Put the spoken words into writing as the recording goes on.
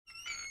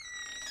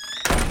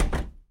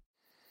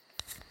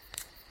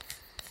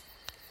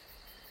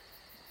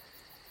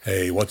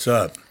Hey, what's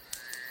up?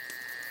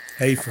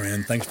 Hey,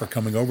 friend, thanks for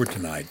coming over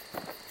tonight.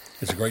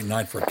 It's a great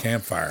night for a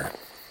campfire.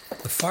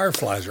 The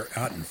fireflies are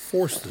out in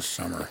force this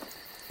summer.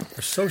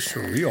 They're so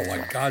surreal,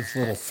 like God's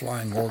little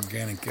flying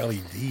organic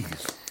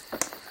LEDs.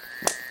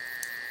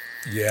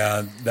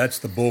 Yeah, that's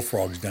the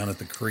bullfrogs down at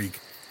the creek.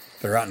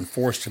 They're out in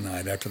force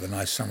tonight after the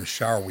nice summer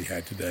shower we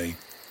had today.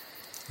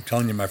 I'm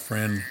telling you, my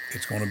friend,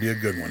 it's going to be a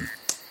good one.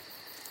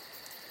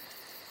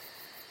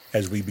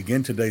 As we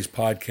begin today's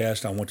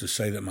podcast, I want to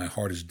say that my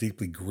heart is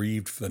deeply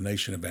grieved for the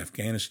nation of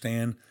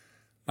Afghanistan.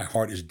 My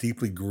heart is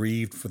deeply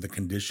grieved for the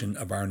condition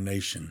of our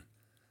nation.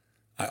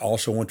 I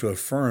also want to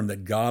affirm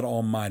that God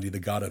Almighty, the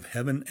God of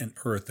heaven and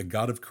earth, the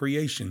God of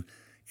creation,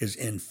 is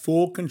in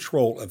full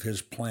control of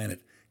His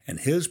planet, and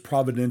His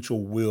providential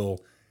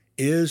will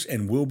is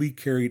and will be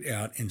carried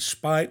out in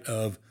spite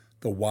of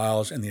the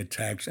wiles and the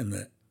attacks and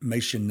the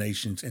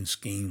machinations and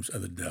schemes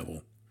of the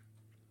devil.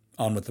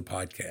 On with the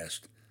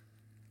podcast.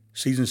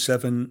 Season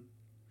 7,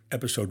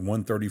 Episode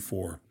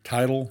 134.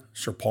 Title,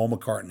 Sir Paul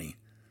McCartney.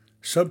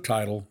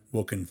 Subtitle,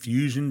 Will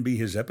Confusion Be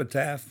His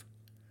Epitaph?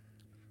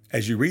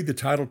 As you read the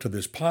title to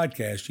this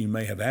podcast, you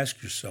may have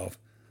asked yourself,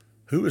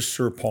 who is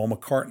Sir Paul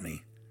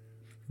McCartney?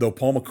 Though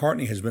Paul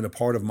McCartney has been a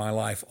part of my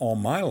life all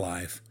my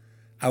life,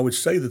 I would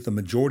say that the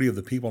majority of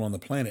the people on the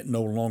planet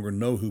no longer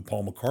know who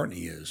Paul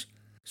McCartney is.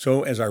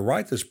 So as I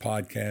write this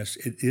podcast,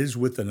 it is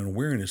with an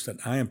awareness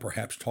that I am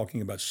perhaps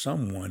talking about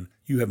someone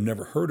you have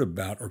never heard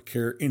about or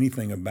care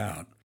anything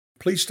about.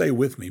 Please stay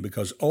with me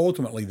because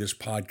ultimately this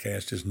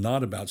podcast is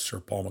not about Sir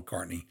Paul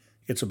McCartney.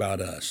 It's about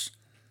us,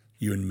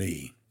 you and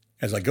me.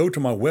 As I go to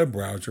my web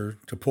browser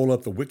to pull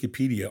up the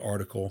Wikipedia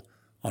article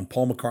on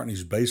Paul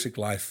McCartney's basic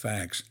life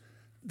facts,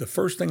 the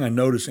first thing I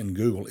notice in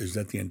Google is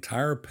that the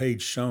entire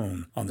page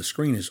shown on the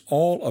screen is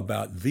all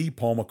about the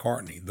Paul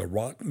McCartney, the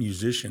rock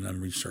musician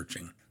I'm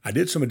researching. I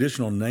did some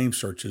additional name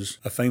searches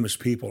of famous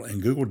people,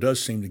 and Google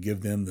does seem to give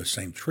them the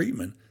same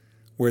treatment,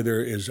 where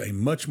there is a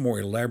much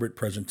more elaborate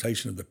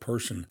presentation of the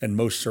person than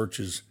most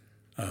searches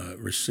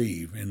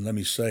receive. And let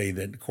me say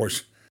that, of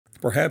course,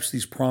 perhaps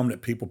these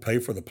prominent people pay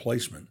for the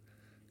placement.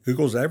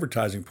 Google's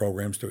advertising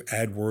programs through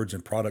AdWords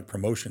and product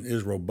promotion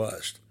is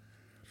robust.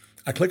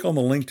 I click on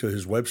the link to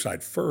his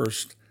website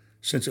first,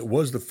 since it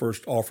was the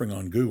first offering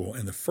on Google,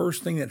 and the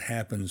first thing that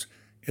happens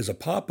is a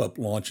pop-up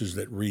launches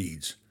that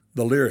reads,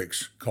 the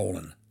lyrics,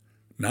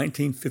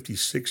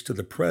 1956 to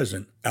the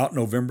present, out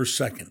November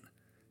 2nd.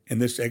 In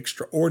this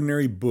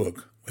extraordinary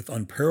book, with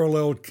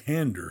unparalleled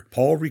candor,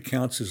 Paul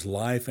recounts his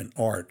life and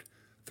art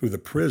through the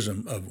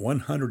prism of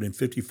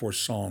 154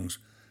 songs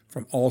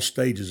from all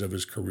stages of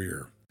his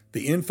career.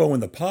 The info in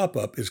the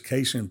pop-up is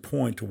case in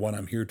point to what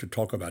I'm here to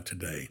talk about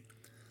today.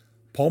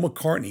 Paul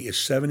McCartney is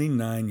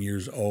 79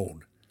 years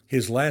old.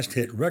 His last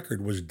hit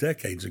record was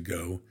decades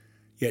ago,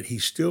 yet he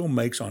still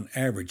makes on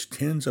average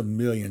tens of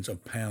millions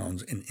of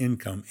pounds in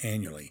income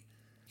annually.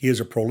 He is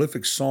a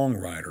prolific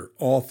songwriter,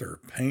 author,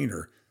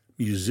 painter,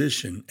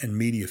 musician, and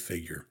media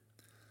figure.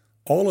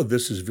 All of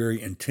this is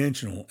very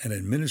intentional and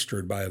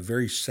administered by a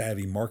very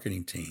savvy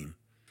marketing team.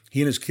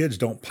 He and his kids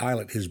don't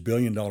pilot his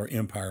billion-dollar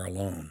empire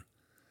alone.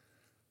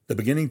 The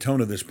beginning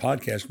tone of this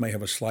podcast may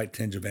have a slight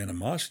tinge of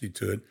animosity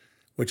to it,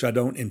 which I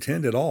don't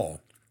intend at all.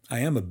 I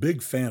am a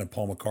big fan of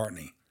Paul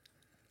McCartney.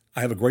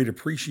 I have a great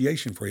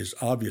appreciation for his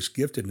obvious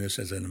giftedness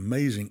as an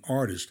amazing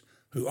artist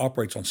who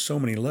operates on so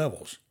many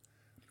levels.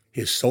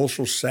 His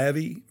social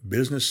savvy,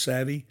 business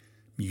savvy,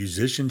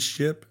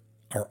 musicianship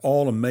are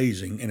all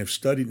amazing and if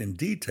studied in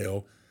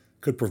detail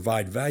could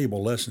provide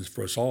valuable lessons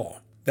for us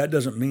all. That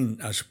doesn't mean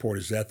I support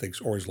his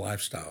ethics or his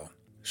lifestyle.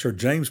 Sir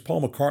James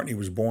Paul McCartney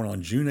was born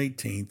on June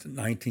 18,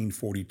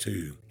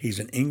 1942. He's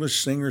an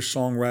English singer,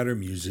 songwriter,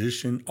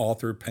 musician,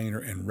 author, painter,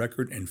 and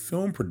record and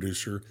film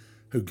producer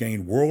who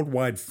gained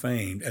worldwide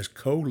fame as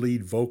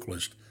co-lead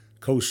vocalist,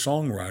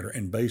 co-songwriter,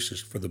 and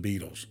bassist for the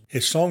Beatles.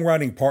 His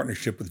songwriting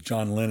partnership with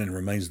John Lennon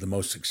remains the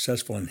most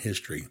successful in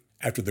history.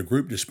 After the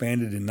group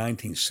disbanded in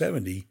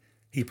 1970,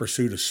 he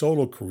pursued a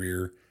solo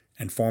career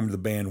and formed the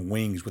band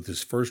Wings with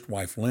his first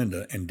wife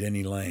Linda and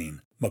Denny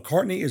Lane.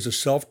 McCartney is a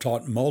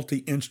self-taught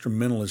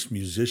multi-instrumentalist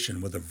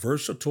musician with a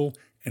versatile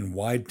and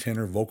wide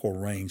tenor vocal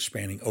range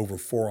spanning over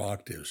 4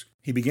 octaves.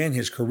 He began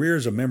his career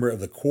as a member of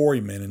the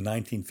Quarrymen in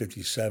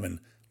 1957,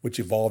 which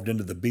evolved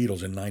into the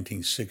Beatles in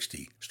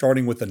 1960.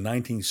 Starting with the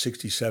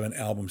 1967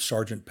 album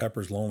Sgt.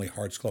 Pepper's Lonely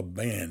Hearts Club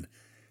Band,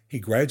 he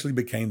gradually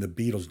became the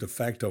Beatles' de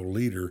facto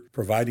leader,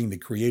 providing the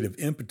creative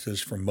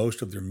impetus for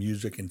most of their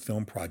music and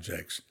film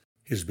projects.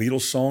 His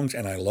Beatles songs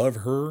And I Love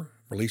Her,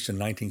 released in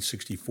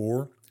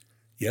 1964,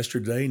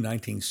 Yesterday,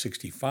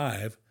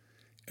 1965,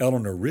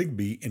 Eleanor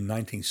Rigby in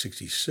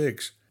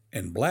 1966,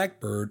 and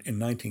Blackbird in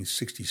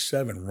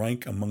 1967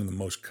 rank among the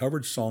most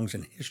covered songs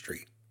in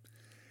history.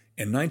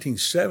 In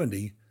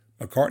 1970,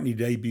 McCartney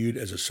debuted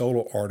as a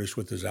solo artist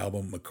with his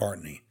album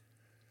McCartney.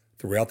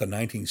 Throughout the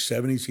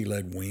 1970s, he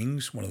led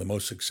Wings, one of the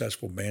most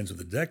successful bands of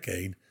the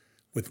decade,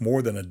 with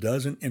more than a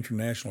dozen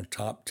international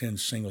top 10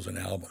 singles and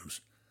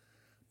albums.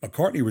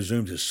 McCartney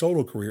resumed his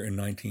solo career in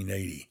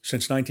 1980.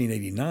 Since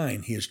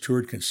 1989, he has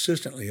toured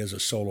consistently as a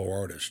solo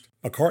artist.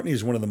 McCartney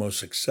is one of the most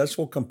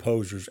successful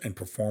composers and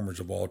performers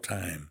of all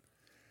time.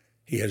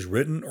 He has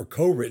written or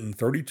co-written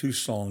 32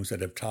 songs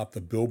that have topped the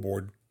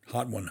Billboard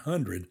Hot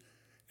 100,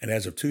 and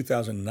as of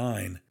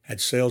 2009, had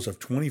sales of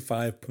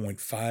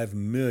 25.5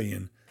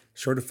 million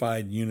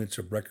certified units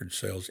of record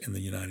sales in the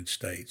United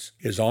States.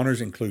 His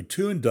honors include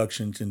 2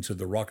 inductions into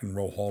the Rock and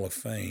Roll Hall of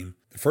Fame,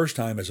 the first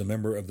time as a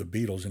member of the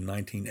Beatles in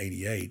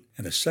 1988,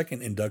 and a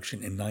second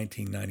induction in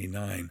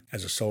 1999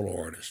 as a solo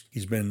artist.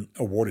 He's been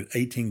awarded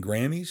 18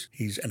 Grammys.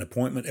 He's an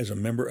appointment as a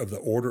member of the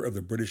Order of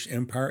the British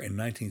Empire in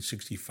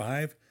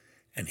 1965,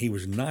 and he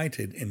was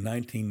knighted in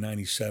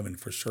 1997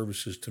 for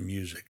services to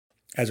music.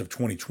 As of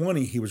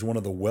 2020, he was one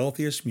of the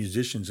wealthiest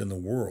musicians in the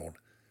world,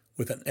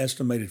 with an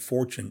estimated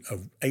fortune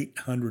of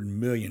 £800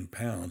 million,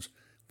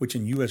 which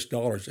in US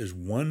dollars is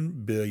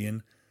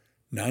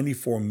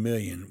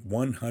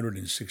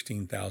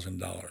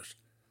 $1,094,116,000.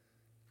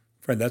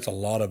 Friend, that's a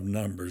lot of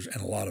numbers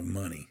and a lot of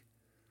money.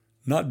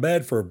 Not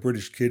bad for a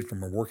British kid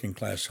from a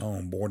working-class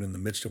home born in the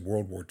midst of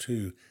World War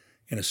II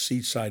in a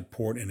seaside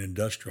port and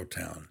industrial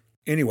town.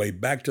 Anyway,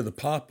 back to the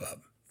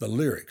pop-up. The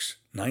lyrics,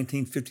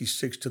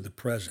 1956 to the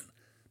present,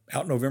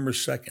 out November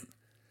 2nd.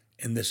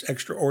 In this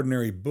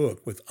extraordinary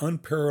book, with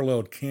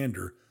unparalleled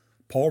candor,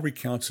 Paul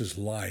recounts his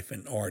life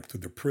and art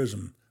through the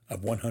prism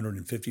of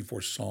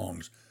 154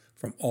 songs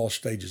from all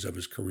stages of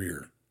his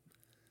career.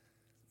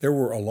 There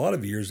were a lot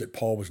of years that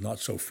Paul was not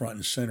so front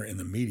and center in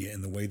the media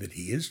in the way that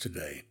he is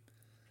today.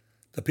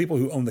 The people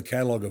who owned the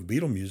catalog of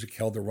Beatle music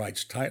held the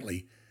rights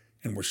tightly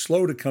and were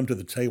slow to come to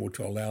the table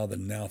to allow the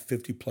now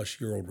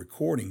 50-plus-year-old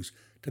recordings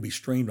to be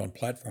streamed on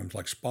platforms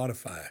like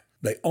Spotify.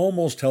 They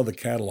almost held the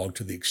catalog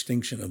to the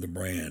extinction of the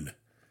brand.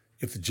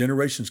 If the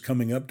generations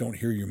coming up don't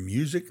hear your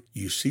music,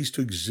 you cease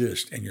to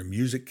exist and your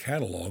music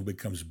catalog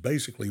becomes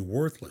basically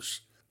worthless,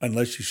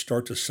 unless you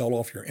start to sell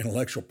off your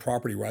intellectual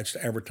property rights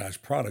to advertise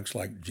products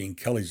like Gene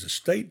Kelly's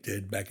estate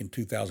did back in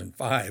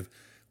 2005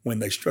 when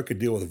they struck a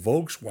deal with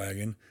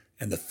Volkswagen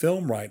and the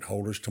film right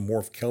holders to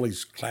morph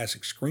Kelly's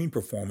classic screen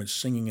performance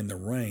Singing in the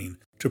Rain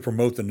to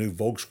promote the new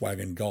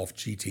Volkswagen Golf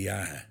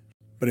GTI.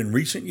 But in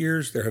recent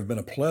years, there have been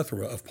a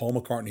plethora of Paul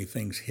McCartney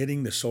things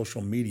hitting the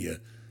social media,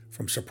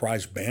 from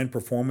surprise band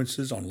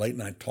performances on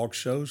late-night talk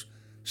shows,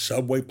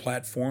 subway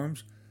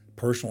platforms,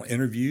 personal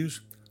interviews,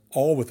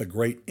 all with a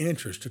great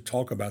interest to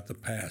talk about the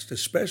past,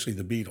 especially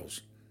the Beatles.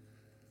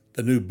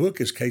 The new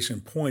book is case in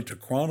point to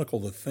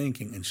chronicle the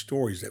thinking and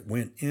stories that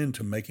went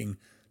into making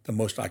the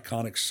most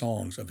iconic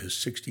songs of his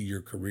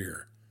 60-year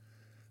career.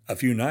 A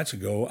few nights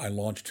ago, I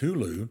launched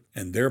Hulu,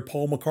 and there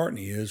Paul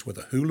McCartney is with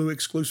a Hulu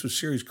exclusive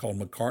series called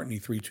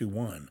McCartney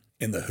 321.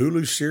 In the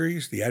Hulu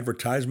series, the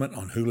advertisement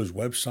on Hulu's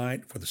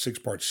website for the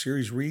 6-part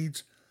series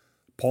reads,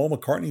 Paul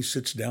McCartney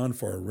sits down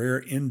for a rare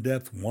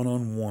in-depth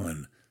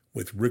one-on-one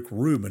with Rick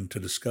Rubin to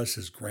discuss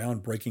his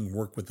groundbreaking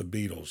work with the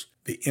Beatles,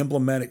 the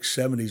emblematic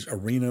 70s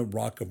arena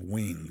rock of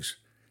Wings.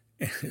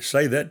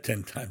 Say that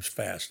 10 times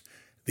fast.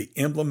 The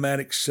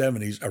emblematic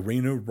 70s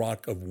arena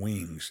rock of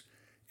Wings,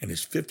 and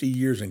his 50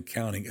 years and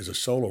counting as a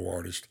solo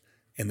artist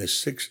in this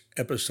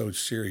 6-episode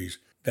series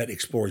that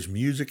explores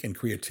music and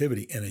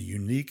creativity in a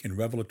unique and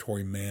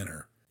revelatory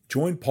manner.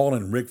 Join Paul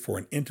and Rick for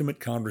an intimate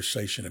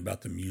conversation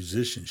about the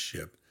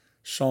musicianship,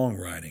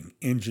 songwriting,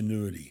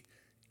 ingenuity,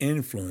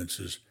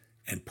 influences,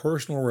 and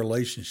personal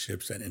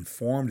relationships that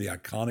inform the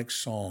iconic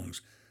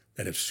songs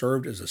that have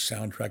served as a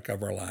soundtrack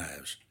of our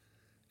lives.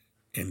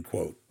 End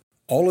quote.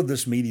 All of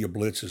this media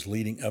blitz is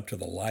leading up to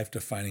the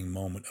life-defining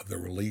moment of the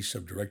release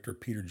of director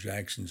Peter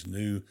Jackson's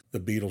new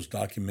The Beatles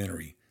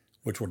documentary,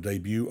 which will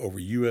debut over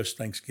U.S.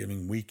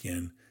 Thanksgiving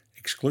weekend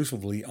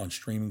exclusively on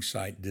streaming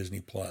site Disney+.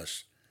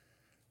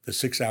 The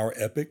 6-hour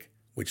epic,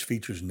 which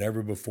features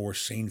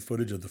never-before-seen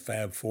footage of the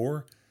Fab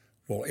Four,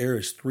 will air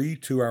as 3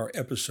 2-hour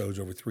episodes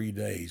over 3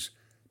 days,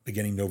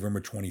 beginning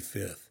November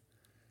 25th.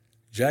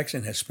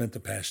 Jackson has spent the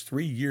past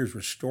 3 years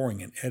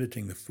restoring and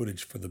editing the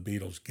footage for The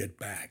Beatles Get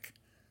Back.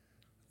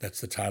 That's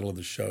the title of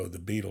the show, The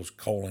Beatles: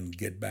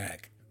 Get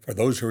Back. For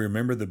those who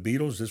remember the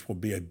Beatles, this will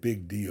be a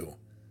big deal.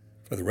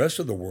 For the rest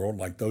of the world,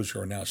 like those who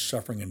are now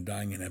suffering and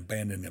dying in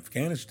abandoned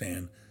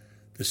Afghanistan,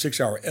 the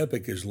 6-hour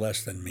epic is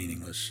less than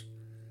meaningless.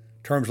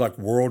 Terms like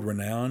world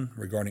renown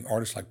regarding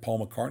artists like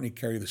Paul McCartney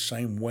carry the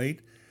same weight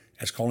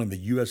as calling the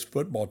U.S.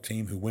 football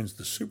team who wins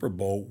the Super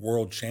Bowl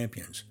world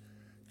champions.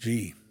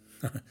 Gee,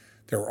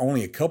 there are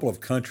only a couple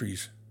of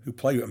countries who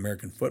play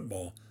American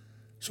football,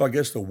 so I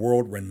guess the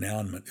world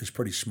renownment is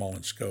pretty small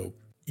in scope.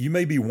 You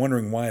may be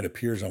wondering why it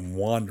appears I'm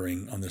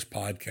wandering on this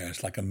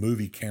podcast like a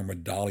movie camera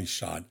dolly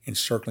shot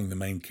encircling the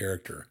main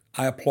character.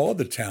 I applaud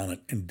the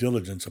talent and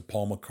diligence of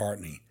Paul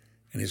McCartney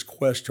and his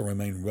quest to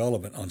remain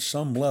relevant on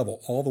some level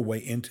all the way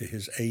into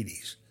his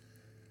 80s.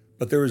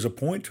 But there is a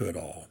point to it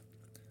all.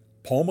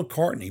 Paul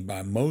McCartney,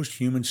 by most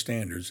human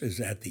standards, is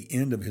at the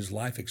end of his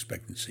life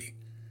expectancy.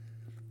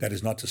 That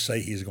is not to say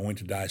he is going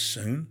to die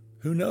soon.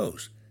 Who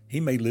knows? He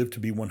may live to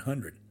be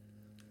 100.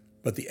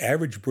 but the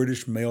average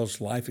British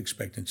male's life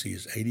expectancy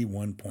is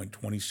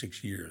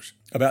 81.26 years,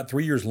 about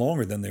 3 years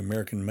longer than the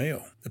American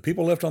male. The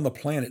people left on the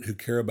planet who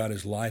care about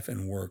his life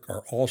and work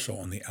are also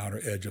on the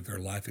outer edge of their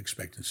life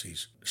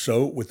expectancies.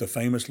 So, with the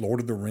famous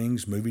Lord of the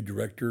Rings movie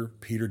director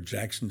Peter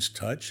Jackson's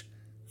touch,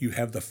 you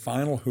have the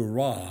final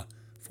hurrah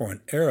for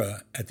an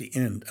era at the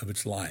end of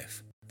its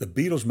life. The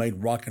Beatles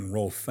made rock and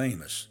roll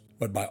famous,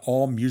 but by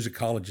all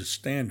musicologist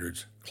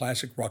standards,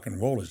 classic rock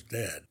and roll is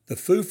dead. The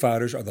Foo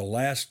Fighters are the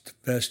last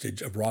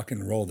vestige of rock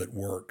and roll that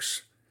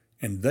works,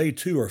 and they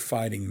too are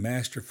fighting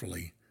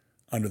masterfully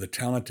under the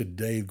talented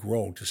Dave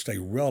Grohl to stay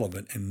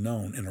relevant and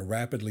known in a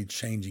rapidly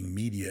changing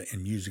media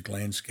and music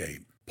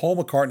landscape. Paul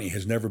McCartney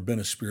has never been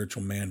a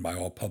spiritual man by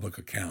all public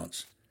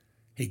accounts.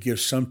 He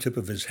gives some tip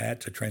of his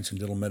hat to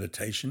transcendental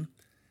meditation,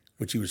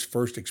 which he was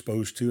first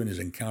exposed to in his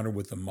encounter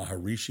with the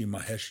Maharishi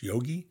Mahesh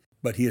Yogi,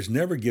 but he has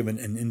never given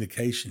an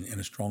indication in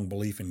a strong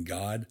belief in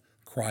God,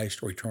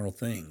 Christ, or eternal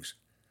things.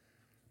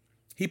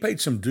 He paid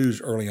some dues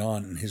early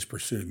on in his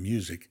pursuit of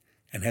music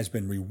and has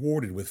been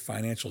rewarded with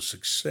financial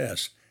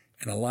success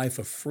and a life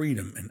of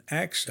freedom and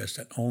access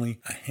that only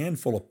a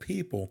handful of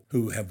people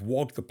who have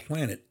walked the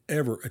planet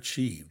ever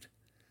achieved.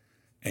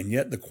 And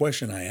yet the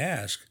question I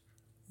ask,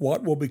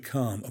 what will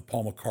become of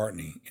Paul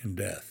McCartney in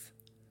death?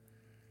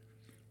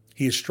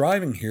 He is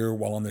striving here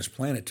while on this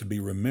planet to be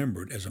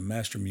remembered as a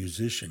master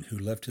musician who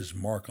left his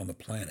mark on the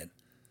planet,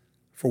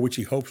 for which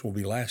he hopes will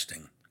be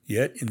lasting.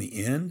 Yet, in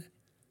the end,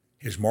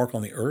 his mark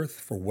on the earth,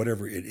 for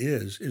whatever it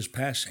is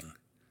passing.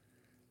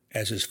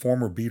 As his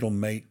former Beatle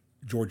mate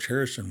George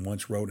Harrison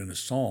once wrote in a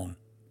song,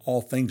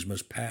 all things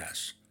must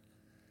pass.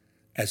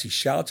 As he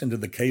shouts into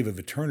the cave of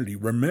eternity,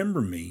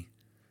 remember me,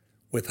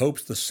 with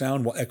hopes the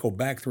sound will echo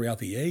back throughout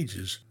the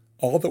ages,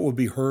 all that will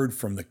be heard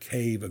from the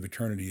cave of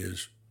eternity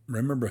is,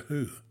 remember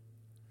who?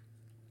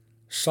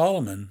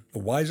 Solomon, the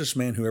wisest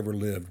man who ever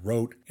lived,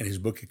 wrote in his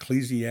book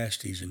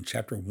Ecclesiastes in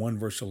chapter 1,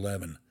 verse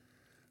 11,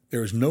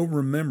 there is no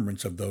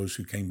remembrance of those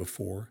who came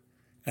before,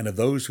 and of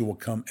those who will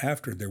come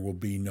after there will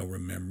be no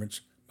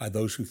remembrance by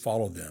those who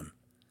follow them.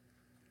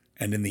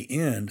 And in the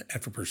end,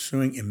 after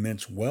pursuing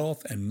immense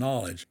wealth and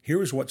knowledge,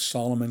 here is what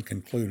Solomon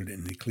concluded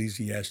in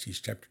Ecclesiastes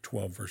chapter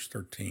 12, verse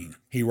 13.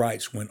 He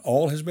writes, when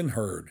all has been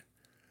heard,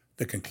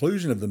 the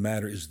conclusion of the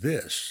matter is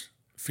this,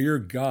 fear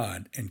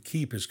God and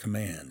keep his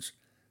commands,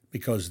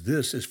 because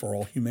this is for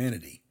all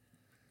humanity.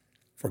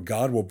 For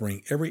God will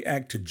bring every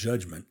act to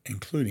judgment,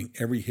 including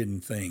every hidden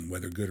thing,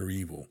 whether good or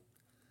evil.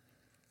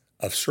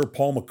 Of Sir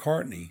Paul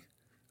McCartney,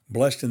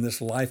 blessed in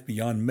this life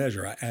beyond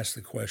measure, I ask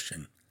the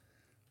question,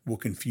 will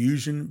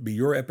Confusion be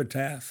your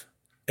epitaph?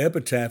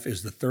 Epitaph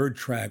is the third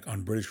track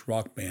on British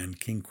rock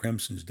band King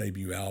Crimson's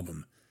debut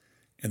album,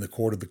 In the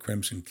Court of the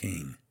Crimson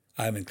King.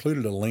 I have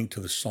included a link to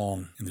the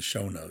song in the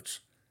show notes.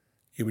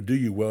 It would do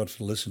you well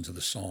to listen to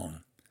the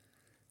song.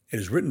 It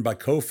is written by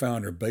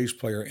co-founder, bass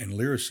player, and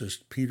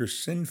lyricist Peter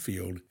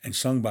Sinfield and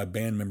sung by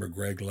band member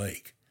Greg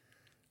Lake.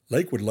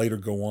 Lake would later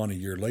go on a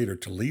year later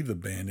to leave the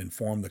band and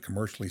form the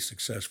commercially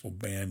successful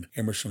band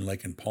Emerson,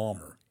 Lake and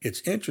Palmer.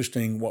 It's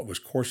interesting what was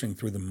coursing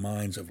through the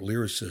minds of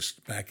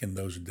lyricists back in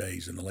those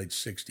days in the late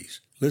 60s.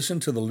 Listen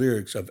to the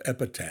lyrics of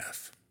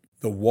Epitaph.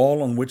 The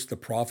wall on which the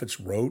prophets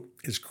wrote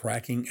is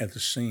cracking at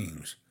the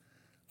seams.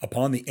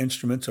 Upon the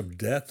instruments of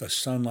death the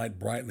sunlight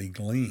brightly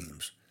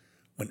gleams.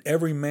 When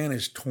every man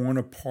is torn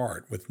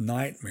apart with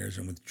nightmares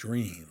and with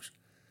dreams,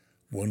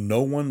 will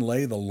no one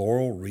lay the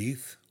laurel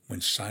wreath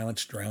when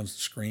silence drowns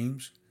the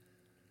screams?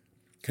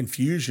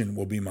 Confusion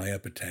will be my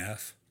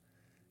epitaph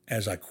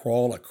as I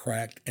crawl a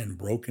cracked and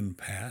broken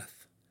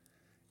path.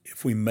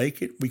 If we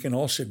make it, we can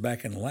all sit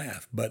back and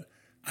laugh, but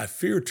I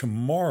fear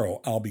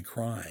tomorrow I'll be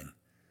crying.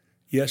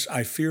 Yes,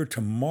 I fear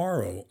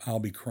tomorrow I'll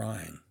be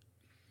crying.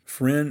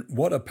 Friend,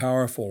 what a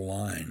powerful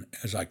line,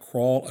 as I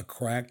crawl a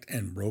cracked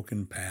and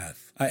broken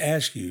path. I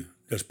ask you,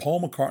 does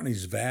Paul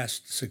McCartney's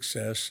vast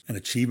success and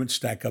achievement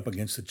stack up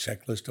against the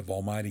checklist of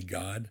Almighty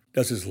God?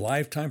 Does his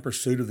lifetime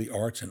pursuit of the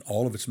arts and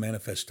all of its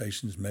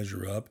manifestations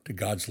measure up to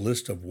God's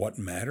list of what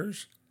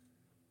matters?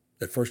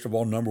 That first of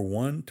all, number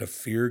one, to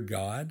fear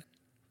God,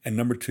 and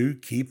number two,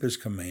 keep his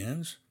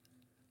commands,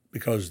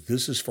 because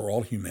this is for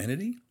all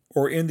humanity?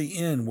 Or in the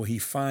end, will he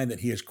find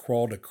that he has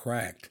crawled a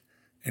cracked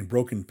and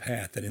broken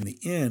path that in the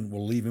end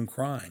will leave him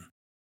crying?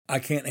 I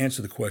can't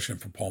answer the question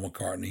for Paul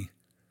McCartney,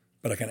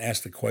 but I can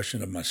ask the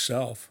question of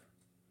myself.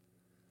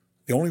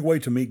 The only way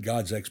to meet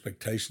God's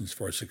expectations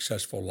for a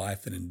successful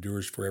life that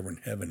endures forever in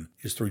heaven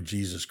is through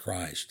Jesus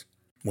Christ.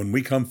 When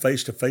we come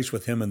face to face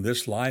with him in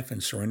this life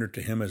and surrender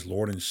to him as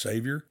Lord and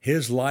Savior,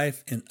 his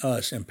life in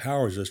us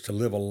empowers us to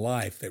live a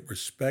life that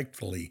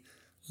respectfully,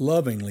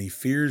 lovingly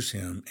fears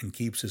him and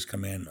keeps his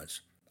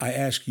commandments. I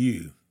ask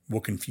you,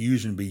 will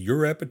confusion be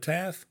your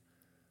epitaph?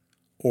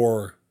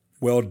 Or,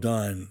 well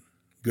done,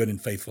 good and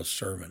faithful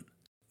servant?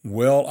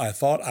 Well, I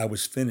thought I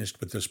was finished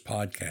with this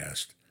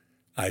podcast.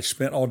 I had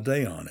spent all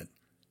day on it.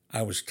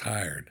 I was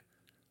tired.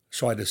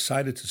 So I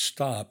decided to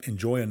stop,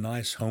 enjoy a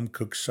nice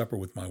home-cooked supper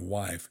with my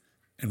wife,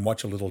 and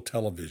watch a little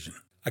television.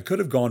 I could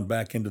have gone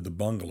back into the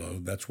bungalow,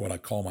 that's what I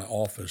call my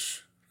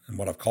office, and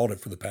what I've called it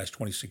for the past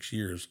 26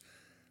 years,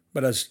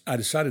 but I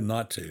decided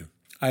not to.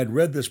 I had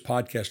read this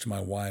podcast to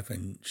my wife,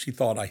 and she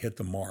thought I hit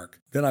the mark.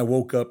 Then I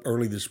woke up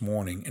early this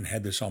morning and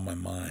had this on my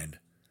mind.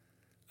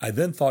 I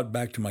then thought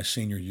back to my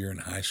senior year in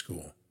high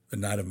school, the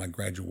night of my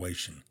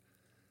graduation.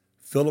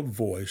 Philip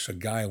Voice, a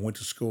guy I went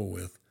to school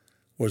with,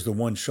 was the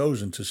one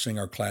chosen to sing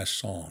our class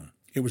song.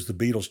 It was the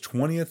Beatles'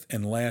 20th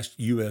and last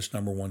U.S.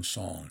 #1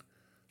 song,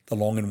 The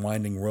Long and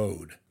Winding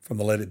Road, from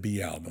the Let It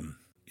Be album.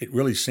 It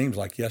really seems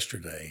like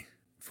yesterday.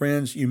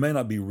 Friends, you may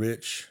not be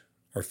rich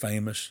or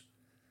famous.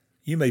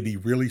 You may be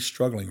really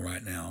struggling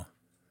right now,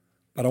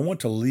 but I want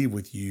to leave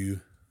with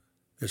you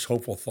this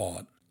hopeful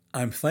thought.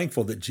 I'm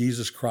thankful that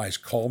Jesus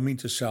Christ called me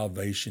to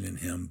salvation in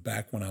Him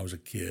back when I was a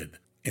kid.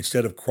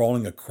 Instead of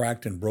crawling a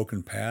cracked and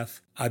broken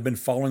path, I've been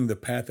following the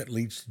path that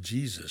leads to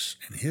Jesus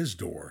and His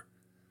door,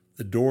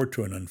 the door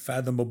to an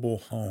unfathomable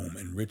home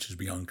and riches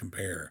beyond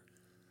compare.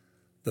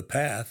 The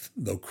path,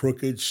 though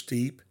crooked,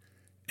 steep,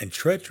 and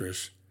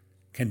treacherous,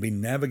 can be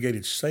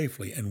navigated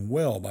safely and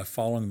well by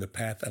following the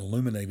path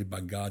illuminated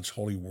by God's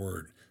holy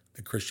word,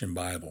 the Christian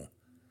Bible.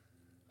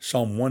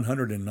 Psalm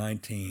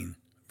 119,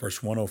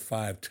 verse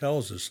 105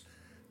 tells us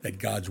that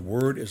God's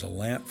word is a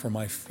lamp for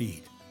my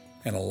feet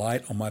and a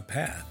light on my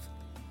path.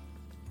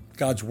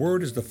 God's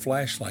word is the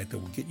flashlight that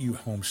will get you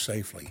home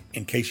safely.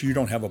 In case you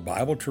don't have a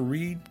Bible to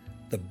read,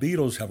 the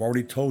Beatles have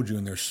already told you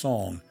in their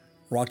song,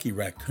 Rocky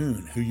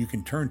Raccoon, who you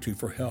can turn to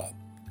for help.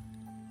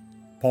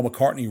 Paul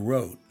McCartney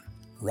wrote,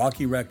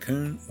 Rocky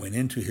Raccoon went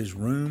into his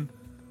room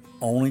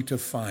only to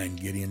find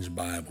Gideon's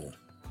Bible.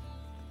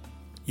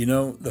 You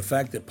know, the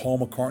fact that Paul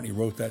McCartney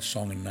wrote that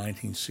song in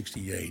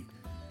 1968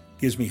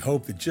 gives me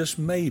hope that just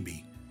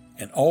maybe,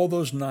 and all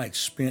those nights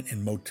spent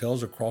in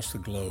motels across the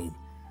globe,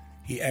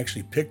 he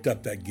actually picked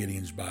up that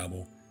Gideon's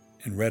Bible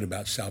and read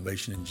about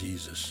salvation in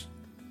Jesus.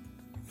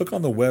 Look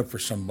on the web for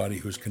somebody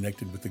who is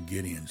connected with the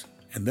Gideons,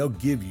 and they'll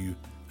give you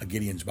a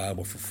Gideon's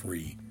Bible for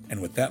free.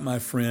 And with that, my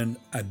friend,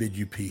 I bid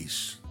you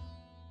peace.